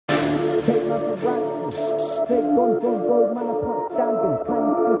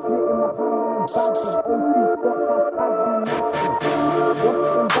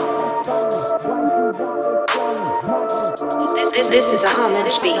This is a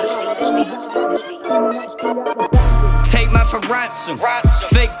Homage beat. Take man for ransom.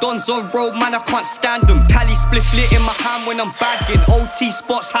 Fake dons on road, man, I can't stand them. Cali spliff lit in my hand when I'm bagging. OT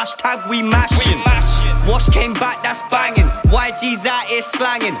spots, hashtag we mashing. Wash came back, that's banging. YG's out here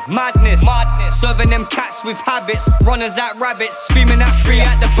slanging. Madness. Serving them cats with habits. Runners at rabbits, screaming at free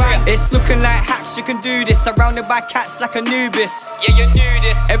at the van. It's looking like hacks, you can do this. Surrounded by cats like Anubis. Yeah, you knew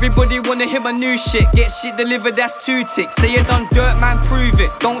this. Everybody wanna hear my new shit. Get shit delivered, that's 2 ticks. Say you done dirt, man, prove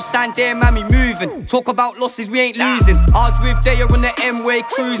it. Don't stand there, man, we moving. Talk about losses, we ain't losing. Ours with they are on the M-way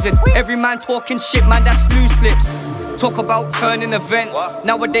cruising. Every man talking shit, man, that's loose lips. Talk about turning events.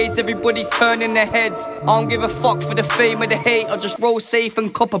 Nowadays everybody's turning their heads. I don't give a fuck for the fame or the hate. I'll just roll safe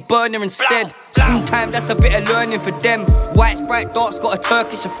and cop a burner instead. School time, that's a bit of learning for them. White Sprite darts got a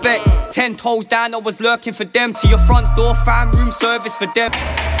Turkish effect. 10 toes down, I was lurking for them. To your front door, fam, room service for them.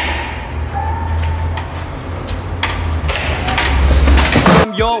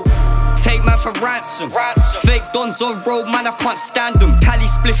 Yo, take man for ransom. Fake dons on road, man, I can't stand them. Cali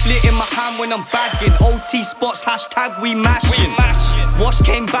spliff lit in my hand when I'm bagging. OT spots, hashtag we mashing. Wash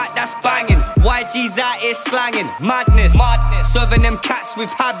came back, that's banging. YG's out here slanging. Madness. Serving them cats with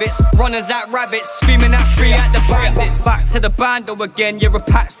habits. Runners at rabbits, screaming at free at the bandits. Back to the bando again. Yeah, a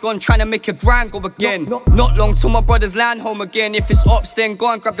pack's gone, trying to make a grand go again. Not long till my brothers land home again. If it's ops, then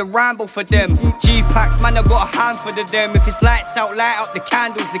go and grab the Rambo for them. G-packs, man, I got a hand for them. If it's lights out, light up the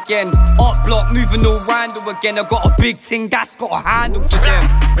candles again. Up block, moving all random again. I got a big thing that's got a handle for them.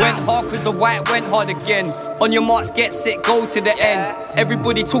 Went hard cause the white went hard again. On your marks, get set, go to the end.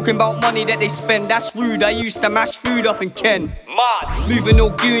 Everybody talking about money that they spend, that's rude. I used to mash food up in Ken. Moving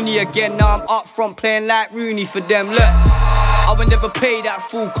all goony again, now I'm up front playing like Rooney for them. Look, I would never pay that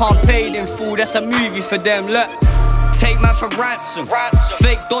fool, can't pay them fool, that's a movie for them. Look, take man for ransom.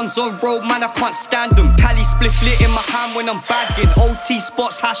 Fake dons on road, man, I can't stand them. Cali spliff lit in my hand when I'm bagging. OT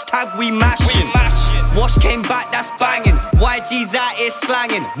spots, hashtag we mashing. Wash came back, that's banging. YG's out here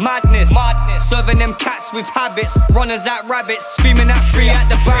slanging. Madness. Serving them cats with habits. Runners at rabbits, screaming at free at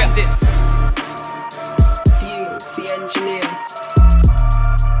the bandits.